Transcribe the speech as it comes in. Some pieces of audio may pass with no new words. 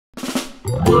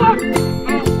Farmer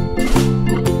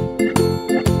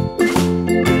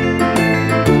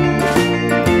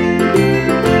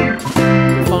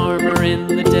in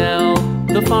the dell,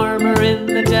 the farmer in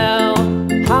the dell.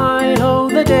 Hi-ho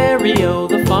the dairy-o,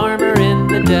 the farmer in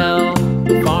the dell.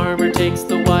 The farmer takes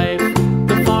the wife,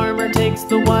 the farmer takes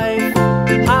the wife.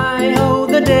 Hi-ho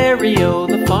the dairy-o,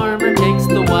 the farmer takes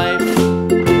the wife.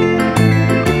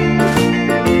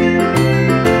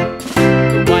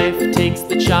 The wife takes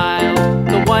the child,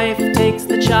 the wife takes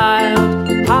the child.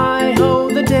 Hi-ho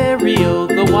the dairy-o,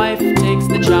 the wife takes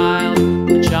the child.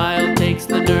 The child takes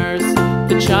the nurse,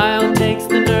 the child takes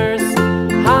the nurse.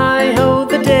 Hi-ho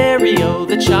the dairy-o,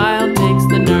 the child takes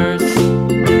the nurse.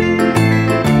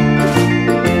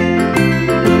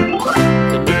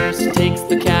 The nurse takes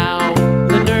the cow,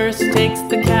 the nurse takes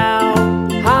the cow.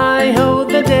 Hi-ho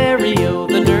the dairy-o,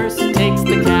 the nurse takes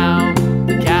the cow.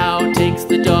 The cow takes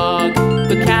the dog,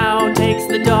 the cow takes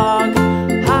the dog.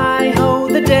 Hi-ho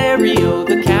the dairy-o,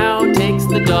 the cow takes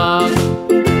the dog.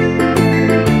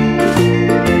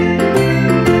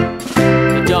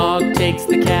 The dog takes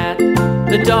the cat,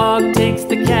 the dog takes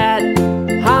the cat.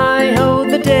 Hi-ho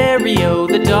the dairy-o,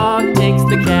 the dog takes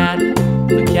the cat.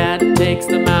 The cat takes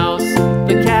the mouse,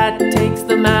 the cat takes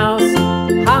the mouse.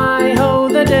 Hi-ho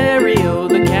the dairy-o,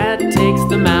 the cat takes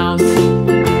the mouse.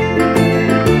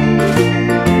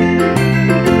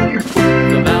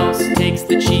 The mouse takes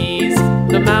the cheese,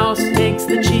 the mouse takes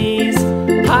the cheese.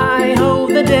 Hi-ho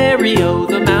the dairy-o,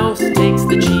 the mouse takes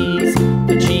the cheese.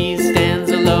 The cheese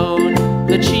stands alone,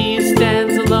 the cheese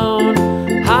stands alone.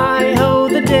 Hi-ho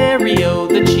the dairy-o,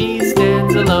 the cheese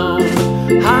stands alone.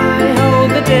 Hi-ho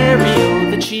the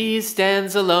dairy-o, the cheese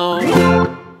stands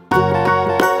alone.